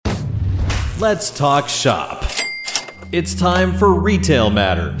Let's talk shop. It's time for Retail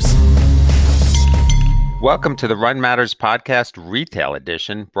Matters. Welcome to the Run Matters Podcast Retail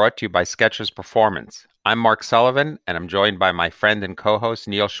Edition, brought to you by Skechers Performance. I'm Mark Sullivan, and I'm joined by my friend and co-host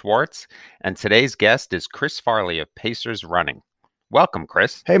Neil Schwartz. And today's guest is Chris Farley of Pacers Running. Welcome,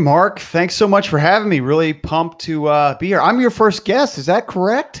 Chris. Hey, Mark. Thanks so much for having me. Really pumped to be here. I'm your first guest. Is that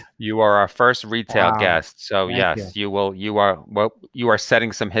correct? You are our first retail Wow. guest. So Thank yes, you are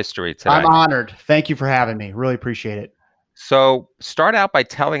setting some history today. I'm honored. Thank you for having me. Really appreciate it. So start out by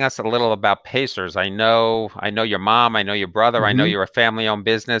telling us a little about Pacers. I know your mom, I know your brother, I know you're a family-owned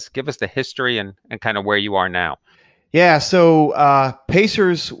business. Give us the history and kind of where you are now. Yeah, so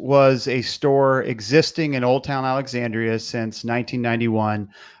Pacers was a store existing in Old Town Alexandria since 1991.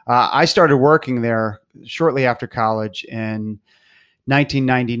 I started working there shortly after college in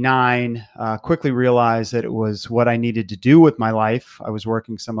 1999. Quickly realized that it was what I needed to do with my life. I was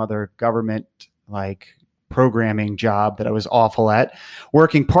working some other government programming job that I was awful at,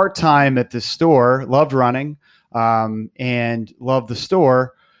 working part-time at this store, loved running, and loved the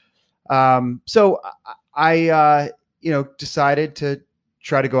store. So I decided to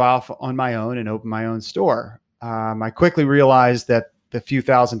try to go off on my own and open my own store. I quickly realized that the few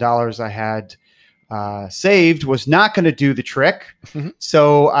 $1,000s I had saved was not going to do the trick.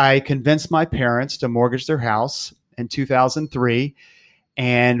 So I convinced my parents to mortgage their house in 2003.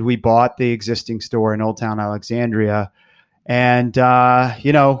 And we bought the existing store in Old Town Alexandria. And,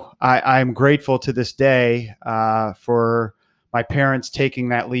 I'm grateful to this day for my parents taking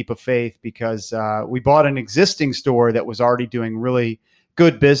that leap of faith, because we bought an existing store that was already doing really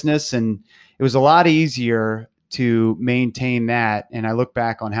good business. And it was a lot easier to maintain that. And I look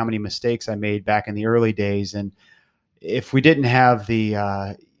back on how many mistakes I made back in the early days. And if we didn't have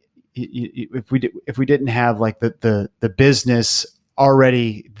the business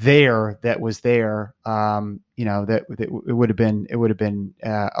already there that was there, it would have been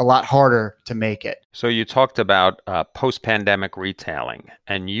a lot harder to make it. So you talked about post-pandemic retailing,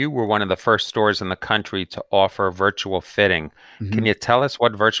 and you were one of the first stores in the country to offer virtual fitting. Can you tell us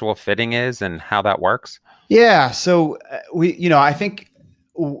what virtual fitting is and how that works? Yeah. So I think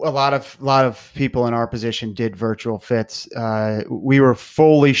a lot of people in our position did virtual fits. We were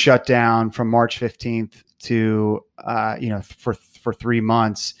fully shut down from March 15th to for 3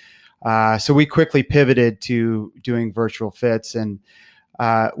 months. So we quickly pivoted to doing virtual fits. And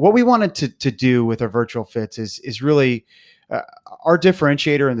what we wanted to do with our virtual fits is really our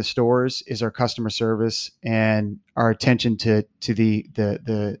differentiator in the stores is our customer service and our attention to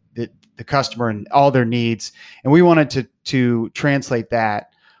the customer and all their needs. And we wanted to translate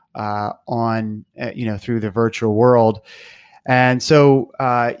that through the virtual world. And so,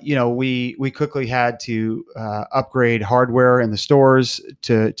 we quickly had to upgrade hardware in the stores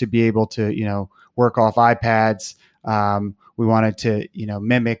to be able to, work off iPads. We wanted to,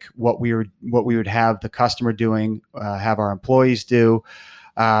 mimic what we would have the customer doing, have our employees do.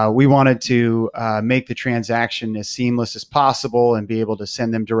 We wanted to make the transaction as seamless as possible and be able to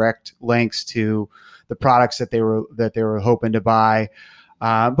send them direct links to the products that they were hoping to buy.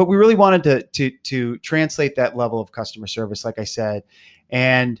 But we really wanted to translate that level of customer service, like I said,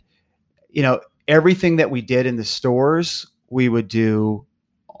 and everything that we did in the stores we would do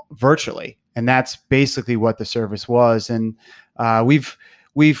virtually, and that's basically what the service was. And we've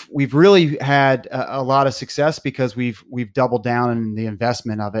really had a lot of success because we've doubled down in the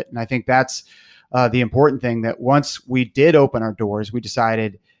investment of it, and I think that's the important thing. That once we did open our doors, we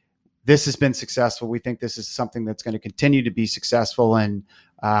decided, this has been successful. We think this is something that's going to continue to be successful, and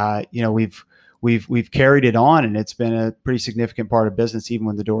we've carried it on, and it's been a pretty significant part of business even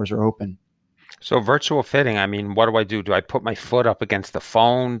when the doors are open. So virtual fitting, I mean, what do I do? Do I put my foot up agast the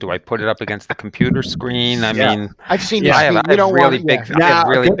phone? Do I put it up against the computer screen? I mean, I've seen. I have really big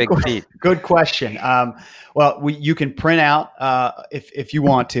feet. Good question. You can print out if you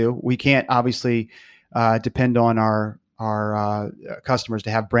want to. We can't obviously depend on our customers to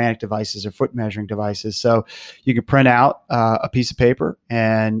have Brannock devices or foot measuring devices. So you can print out a piece of paper,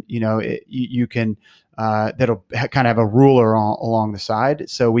 and you can that'll kind of have a ruler along the side,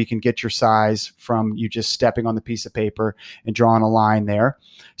 so we can get your size from you just stepping on the piece of paper and drawing a line there.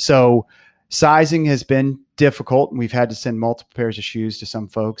 So sizing has been difficult, and we've had to send multiple pairs of shoes to some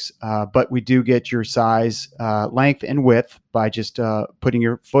folks, but we do get your size, length, and width by just putting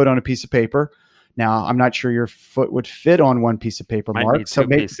your foot on a piece of paper. Now, I'm not sure your foot would fit on one piece of paper, Mark. So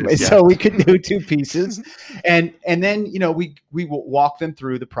we could do two pieces, and then we will walk them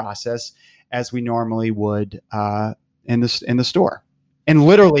through the process as we normally would in the store. And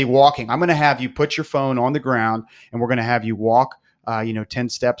literally walking, I'm going to have you put your phone on the ground, and we're going to have you walk 10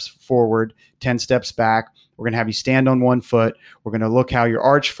 steps forward, 10 steps back. We're going to have you stand on one foot. We're going to look how your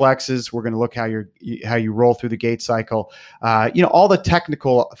arch flexes. We're going to look how you roll through the gait cycle. All the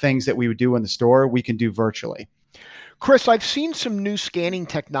technical things that we would do in the store, we can do virtually. Chris, I've seen some new scanning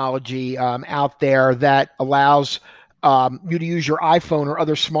technology out there that allows you to use your iPhone or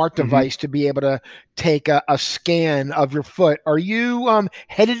other smart device to be able to take a scan of your foot. Are you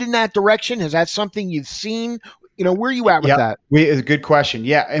headed in that direction? Is that something you've seen? Where are you at with that? It's a good question.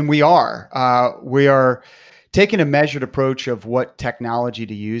 Yeah, and we are. We are taking a measured approach of what technology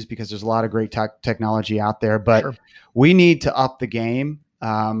to use because there's a lot of great technology out there, but we need to up the game.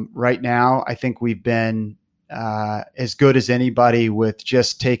 Right now, I think we've been as good as anybody with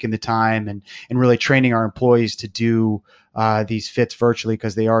just taking the time and really training our employees to do these fits virtually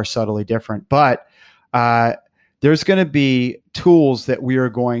because they are subtly different. But there's going to be tools that we are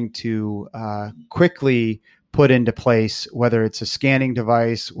going to quickly put into place, whether it's a scanning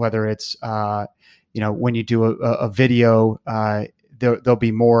device, whether it's, when you do a video, there'll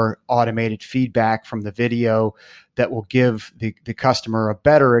be more automated feedback from the video that will give the customer a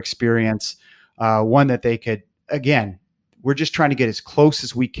better experience, one that they could, again, we're just trying to get as close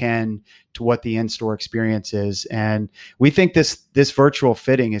as we can to what the in-store experience is. And we think this virtual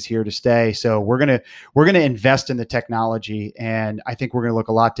fitting is here to stay. So we're going to invest in the technology, and I think we're going to look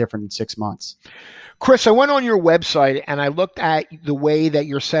a lot different in 6 months. Chris, I went on your website and I looked at the way that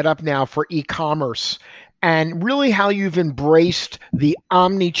you're set up now for e-commerce and really how you've embraced the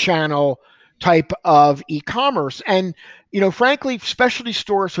omni-channel type of e-commerce. And, frankly, specialty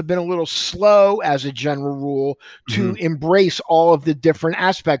stores have been a little slow as a general rule to embrace all of the different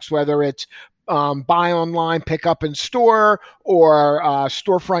aspects, whether it's buy online, pick up in store, or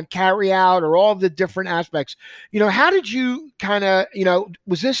storefront carry out, or all of the different aspects. How did you kind of,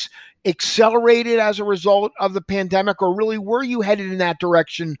 was this accelerated as a result of the pandemic, or really were you headed in that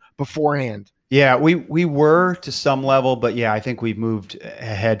direction beforehand? Yeah, we were to some level, but yeah, I think we've moved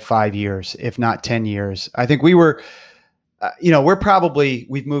ahead 5 years, if not 10 years. I think we were,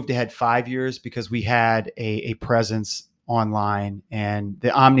 we've moved ahead 5 years because we had a presence online, and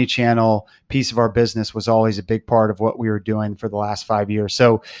the omni-channel piece of our business was always a big part of what we were doing for the last 5 years.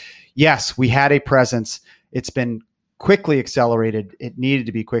 So yes, we had a presence. It's been quickly accelerated. It needed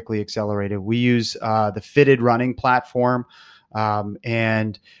to be quickly accelerated. We use the Fitted running platform,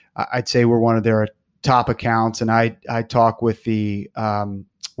 and I'd say we're one of their top accounts. And I talk with the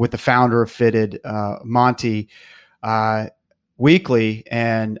founder of Fitted, Monty, weekly,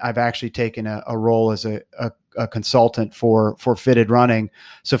 and I've actually taken a role as a consultant for Fitted running.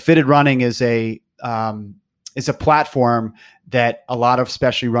 So Fitted running is a platform that a lot of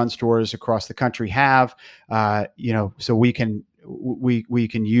specialty run stores across the country have, so we can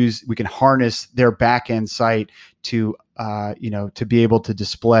harness their back end site to be able to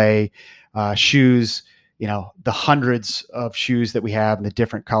display shoes, the hundreds of shoes that we have in the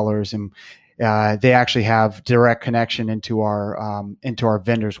different colors, and they actually have direct connection into our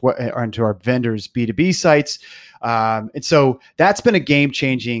vendors B2B sites, and so that's been a game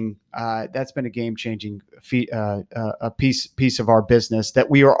changing piece of our business that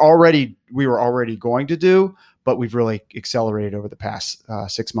we were already going to do, but we've really accelerated over the past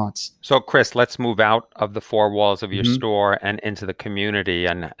 6 months. So, Chris, let's move out of the four walls of your store and into the community.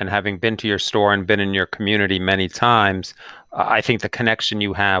 And having been to your store and been in your community many times, I think the connection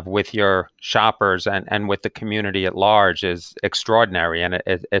you have with your shoppers and with the community at large is extraordinary. And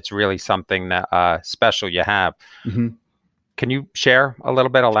it's really something that special you have. Mm-hmm. Can you share a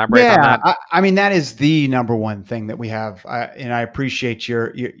little bit, elaborate on that? I mean, that is the number one thing that we have. And I appreciate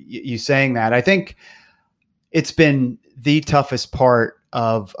you saying that. I think it's been the toughest part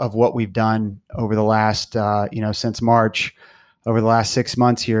of what we've done over the last, since March, over the last 6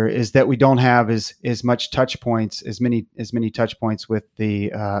 months here, is that we don't have as much touch points, as many touch points with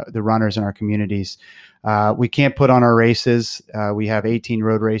the runners in our communities. We can't put on our races. We have 18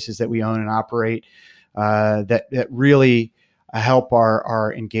 road races that we own and operate that really help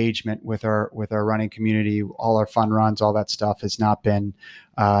our engagement with our running community. All our fun runs, all that stuff has not been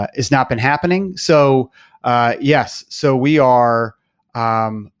happening. So yes, so we are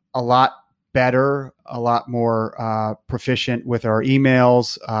a lot better, a lot more proficient with our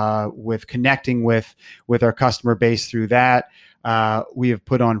emails, with connecting with our customer base through that. We have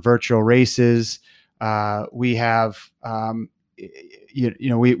put on virtual races. We have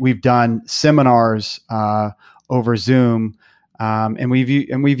we've done seminars over Zoom. And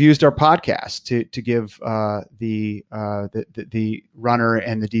we've used our podcast to give the runner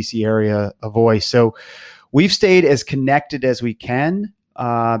and the DC area a voice. So we've stayed as connected as we can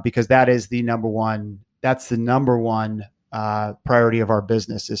because that is the number one. That's the number one priority of our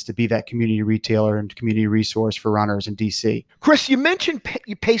business, is to be that community retailer and community resource for runners in DC. Chris, you mentioned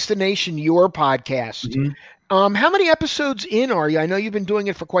Pace the Nation, your podcast. Mm-hmm. How many episodes in are you? I know you've been doing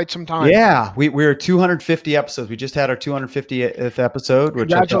it for quite some time. Yeah, we're 250 episodes. We just had our 250th episode. Which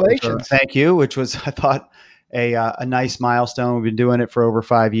Congratulations! Thank you. Which was, I thought, a nice milestone. We've been doing it for over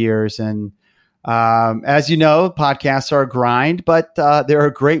 5 years, and as you know, podcasts are a grind, but they're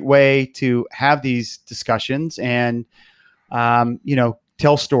a great way to have these discussions and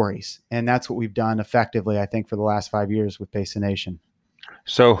tell stories, and that's what we've done effectively, I think, for the last 5 years with Pace the Nation.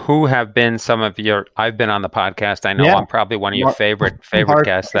 So who have been some of your, I've been on the podcast. I know I'm probably one of your favorite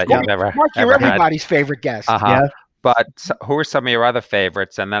guests that you've ever Mark, you're everybody's favorite guest. Yeah. But who are some of your other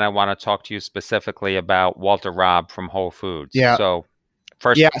favorites? And then I want to talk to you specifically about Walter Robb from Whole Foods. Yeah. So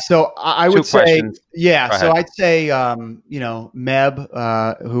first, so I would say, questions. So I'd say,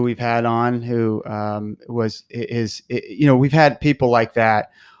 Meb, who we've had on, who we've had people like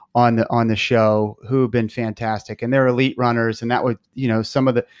that on the show who have been fantastic, and they're elite runners, and that would,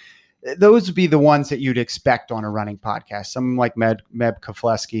 those would be the ones that you'd expect on a running podcast. Someone like Meb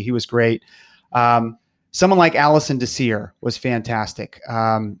Keflezighi, he was great. Someone like Allison Desir was fantastic.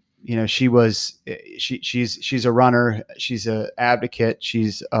 She's a runner. She's an advocate.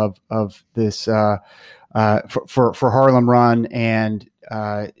 She's of this for Harlem Run, and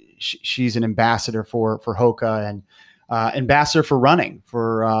she's an ambassador for HOKA and ambassador for running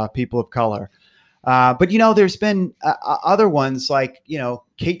for people of color. But there's been other ones like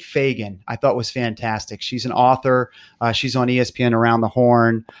Kate Fagan. I thought was fantastic. She's an author. She's on ESPN Around the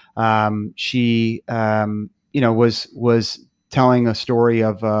Horn. She was telling a story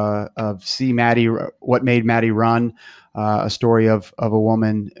of See Maddie, What Made Maddie Run, a story of a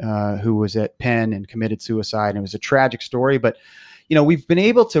woman who was at Penn and committed suicide. And it was a tragic story, but we've been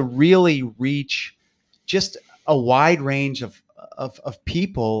able to really reach just a wide range of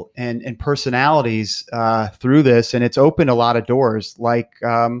people and personalities through this, and it's opened a lot of doors, like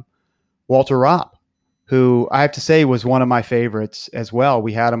Walter Robb, who I have to say was one of my favorites as well.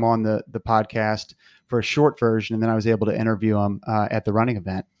 We had him on the podcast for a short version, and then I was able to interview him at the running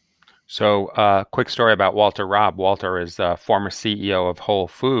event. So quick story about Walter Robb. Walter is a former CEO of Whole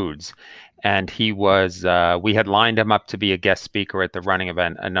Foods, and he was we had lined him up to be a guest speaker at the running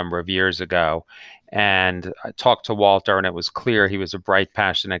event a number of years ago. And I talked to Walter, and it was clear he was a bright,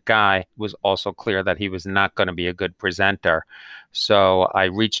 passionate guy. It was also clear that he was not going to be a good presenter. So I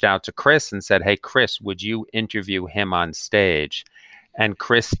reached out to Chris and said, hey, Chris, would you interview him on stage? And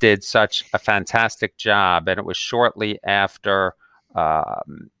Chris did such a fantastic job. And it was shortly after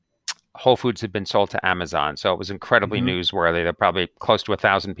Whole Foods had been sold to Amazon. So it was incredibly newsworthy. There are probably close to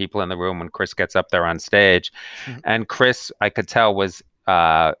 1,000 people in the room when Chris gets up there on stage. And Chris, I could tell, was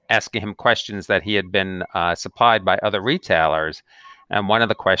asking him questions that he had been supplied by other retailers. And one of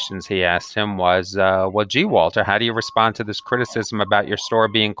the questions he asked him was, well, gee, Walter, how do you respond to this criticism about your store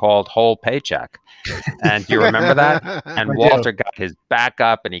being called Whole Paycheck? And do you remember that? And Walter got his back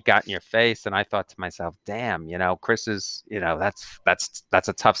up and he got in your face. And I thought to myself, damn, Chris is, that's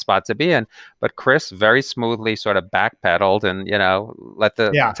a tough spot to be in. But Chris very smoothly sort of backpedaled and, let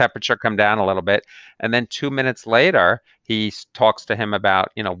the temperature come down a little bit. And then 2 minutes later, he talks to him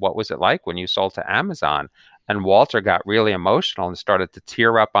about, what was it like when you sold to Amazon? And Walter got really emotional and started to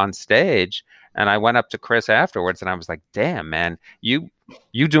tear up on stage. And I went up to Chris afterwards and I was like, damn, man, you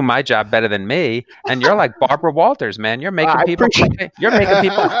do my job better than me. And you're like Barbara Walters, man. You're making people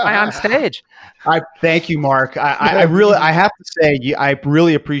cry on stage. I thank you, Mark. I really have to say, I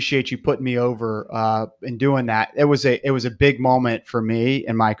really appreciate you putting me over in doing that. It was a big moment for me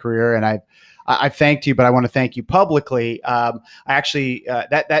in my career. And I thanked you, but I want to thank you publicly. I actually,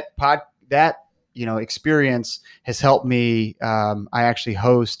 that experience has helped me. I actually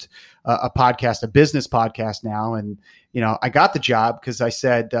host a podcast, a business podcast now. And, I got the job because I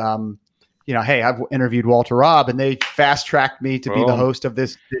said, hey, I've interviewed Walter Robb, and they fast tracked me to be the host of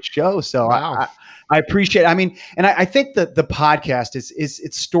this show. So wow. I appreciate it. I mean, and I think that the podcast is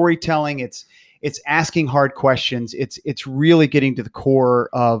it's storytelling. It's asking hard questions. It's really getting to the core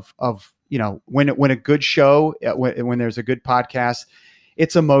of when a good show, when there's a good podcast,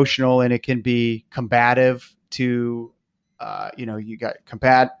 it's emotional and it can be combative to, you got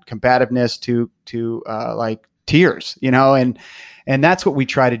combativeness to like tears, and that's what we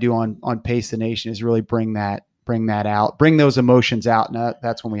try to do on Pace the Nation, is really bring that out, bring those emotions out. And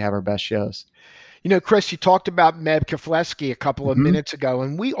that's when we have our best shows. Chris, you talked about Meb Keflezighi a couple of minutes ago,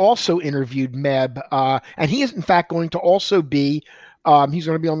 and we also interviewed Meb, and he is in fact going to also be, he's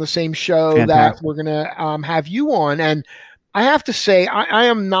going to be on the same show that we're going to have you on. And I have to say, I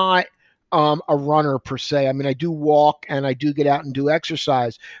am not a runner per se. I mean, I do walk and I do get out and do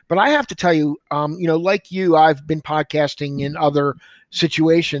exercise, but I have to tell you, like you, I've been podcasting in other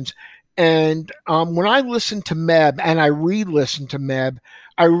situations. And when I listen to Meb and I re-listen to Meb,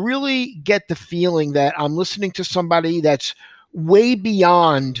 I really get the feeling that I'm listening to somebody that's way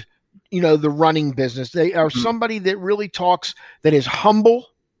beyond, the running business. They are somebody that really talks, that is humble,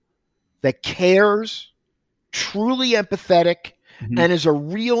 that cares, truly empathetic, and is a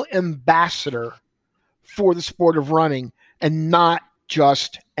real ambassador for the sport of running and not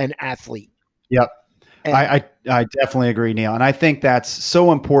just an athlete. Yep. And I definitely agree, Neil. And I think that's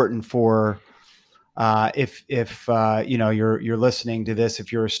so important for if you're listening to this,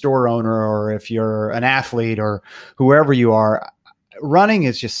 if you're a store owner or if you're an athlete or whoever you are, running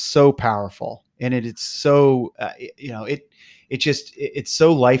is just so powerful. And it's so, it's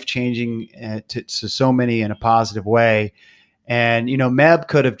so life-changing to so many in a positive way. And, Meb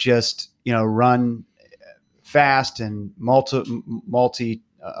could have just, run fast and multi-time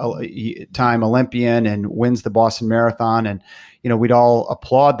Olympian and wins the Boston Marathon. And, we'd all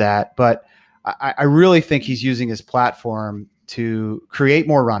applaud that. But I really think he's using his platform to create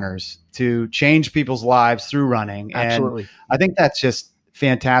more runners, to change people's lives through running. Absolutely. And I think that's just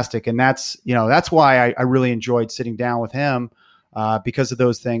fantastic. And that's why I really enjoyed sitting down with him. Because of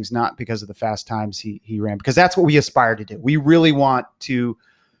those things, not because of the fast times he ran, because that's what we aspire to do. We really want to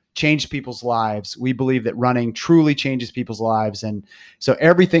change people's lives. We believe that running truly changes people's lives. And so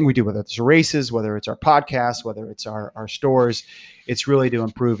everything we do, whether it's races, whether it's our podcast, whether it's our stores, it's really to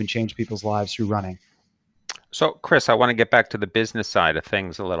improve and change people's lives through running. So, Chris, I want to get back to the business side of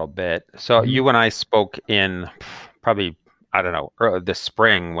things a little bit. So you and I spoke in probably, this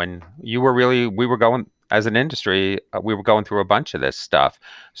spring when we were going, as an industry, we were going through a bunch of this stuff,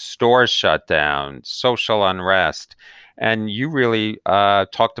 stores shut down, social unrest. And you really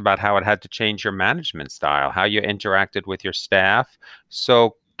talked about how it had to change your management style, how you interacted with your staff.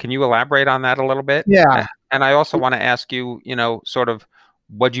 So can you elaborate on that a little bit? Yeah. And I also want to ask you, sort of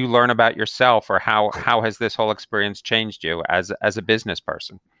what you learn about yourself, or how has this whole experience changed you as a business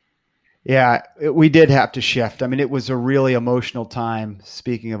person? Yeah, we did have to shift. I mean, it was a really emotional time.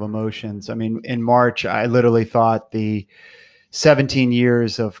 Speaking of emotions, I mean, in March, I literally thought the 17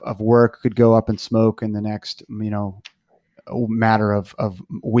 years of work could go up in smoke in the next, matter of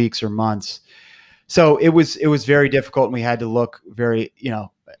weeks or months. So it was very difficult, and we had to look very,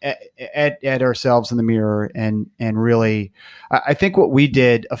 at ourselves in the mirror and really, I think what we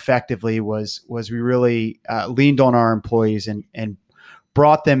did effectively was we really leaned on our employees and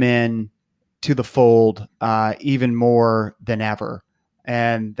brought them in to the fold even more than ever.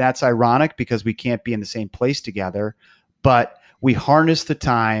 And that's ironic because we can't be in the same place together, but we harnessed the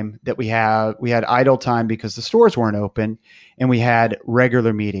time that we had idle time because the stores weren't open, and we had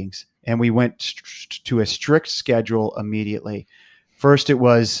regular meetings, and we went to a strict schedule immediately. First, it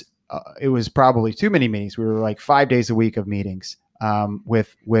was probably too many meetings. We were like 5 days a week of meetings,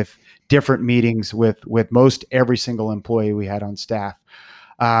 with different meetings with most every single employee we had on staff.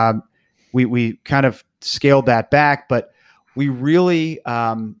 We kind of scaled that back, but we really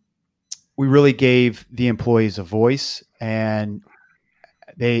gave the employees a voice, and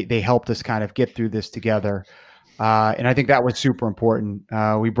they helped us kind of get through this together. And I think that was super important.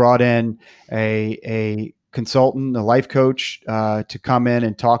 We brought in a consultant, a life coach, to come in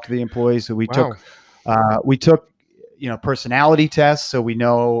and talk to the employees. So we took personality tests, so we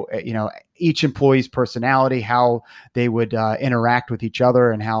know each employee's personality, how they would interact with each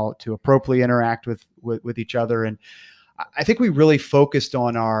other, and how to appropriately interact with each other. And I think we really focused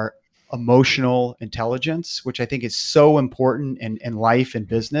on our emotional intelligence, which I think is so important in life and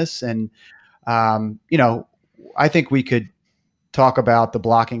business. And I think we could talk about the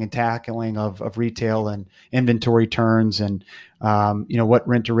blocking and tackling of retail and inventory turns and what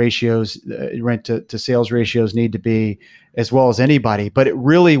rent to sales ratios need to be, as well as anybody. But it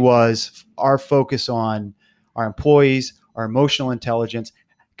really was our focus on our employees, our emotional intelligence,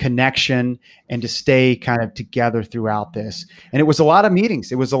 connection, and to stay kind of together throughout this. And it was a lot of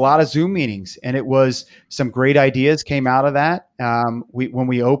meetings. It was a lot of Zoom meetings, and it was some great ideas came out of that. When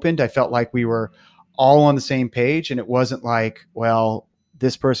we opened, I felt like we were all on the same page, and it wasn't like, well,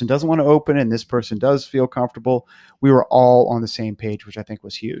 this person doesn't want to open and this person does feel comfortable. We were all on the same page, which I think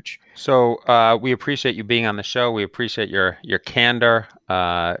was huge. So we appreciate you being on the show. We appreciate your candor.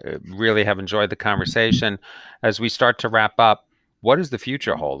 Really have enjoyed the conversation. As we start to wrap up, what does the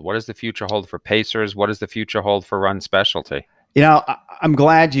future hold? What does the future hold for Pacers? What does the future hold for Run Specialty? I'm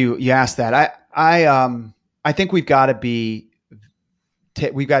glad you asked that. I think we've got to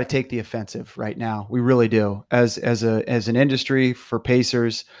take the offensive right now. We really do. As an industry for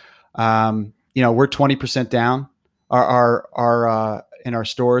Pacers, We're 20% down our in our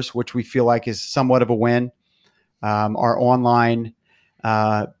stores, which we feel like is somewhat of a win. Our online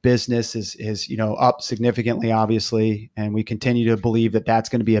business is up significantly, obviously, and we continue to believe that that's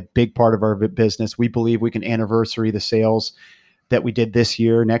going to be a big part of our business. We believe we can anniversary the sales that we did this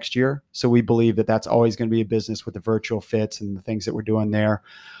year, next year. So we believe that that's always going to be a business with the virtual fits and the things that we're doing there.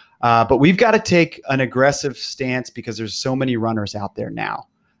 But we've got to take an aggressive stance because there's so many runners out there now.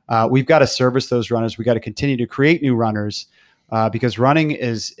 We've got to service those runners. We got to continue to create new runners because running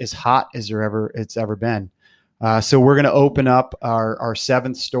is as hot as it's ever been. So we're going to open up our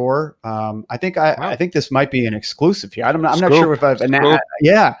 7th store. I think this might be an exclusive here. I'm not sure if I've announced.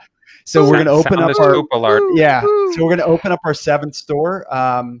 Yeah. So we're going to open up our alert. Yeah. So we're going to open up our 7th store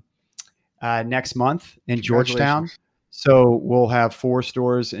next month in Georgetown. So we'll have 4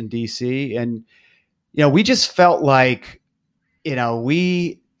 stores in DC, and we just felt like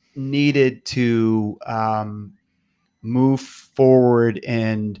we needed to move forward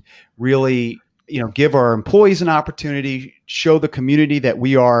and really give our employees an opportunity, show the community that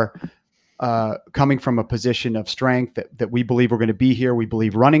we are coming from a position of strength, that we believe we're going to be here. We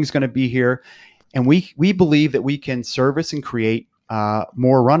believe running is going to be here. And we believe that we can service and create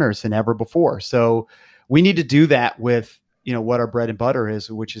more runners than ever before. So we need to do that with, what our bread and butter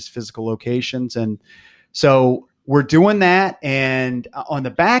is, which is physical locations. And so we're doing that. And on the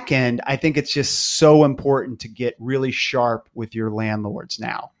back end, I think it's just so important to get really sharp with your landlords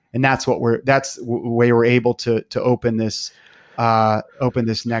now. And that's the way we're able to open this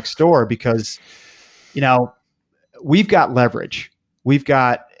next door because, we've got leverage. We've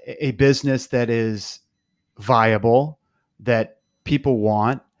got a business that is viable, that people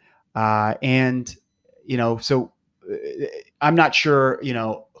want. So I'm not sure,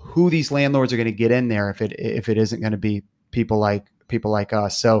 who these landlords are going to get in there if it isn't going to be people like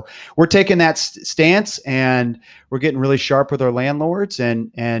us. So we're taking that stance, and we're getting really sharp with our landlords,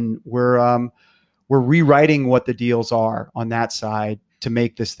 and we're rewriting what the deals are on that side to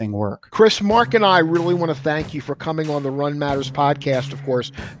make this thing work. Chris, Mark and I really want to thank you for coming on the Run Matters podcast, of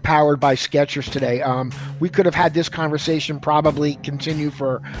course, powered by Skechers today. We could have had this conversation probably continue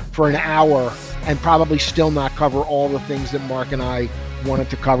for an hour and probably still not cover all the things that Mark and I wanted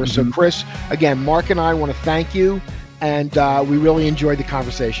to cover. Mm-hmm. So Chris, again, Mark and I want to thank you, and we really enjoyed the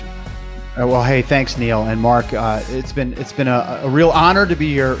conversation. Well, hey, thanks, Neil and Mark. It's been a real honor to be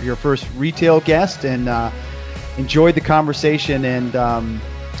your first retail guest, and enjoyed the conversation, and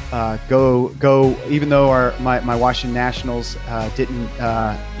go. Even though my Washington Nationals didn't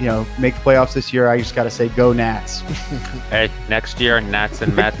make the playoffs this year, I just got to say, go Nats. Hey, next year, Nats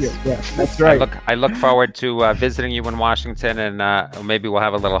and Mets. Yeah, that's right. I look forward to visiting you in Washington, and maybe we'll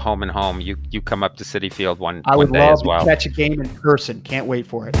have a little home and home. You come up to Citi Field one day as well. I would love to catch a game in person. Can't wait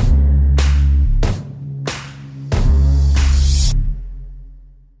for it.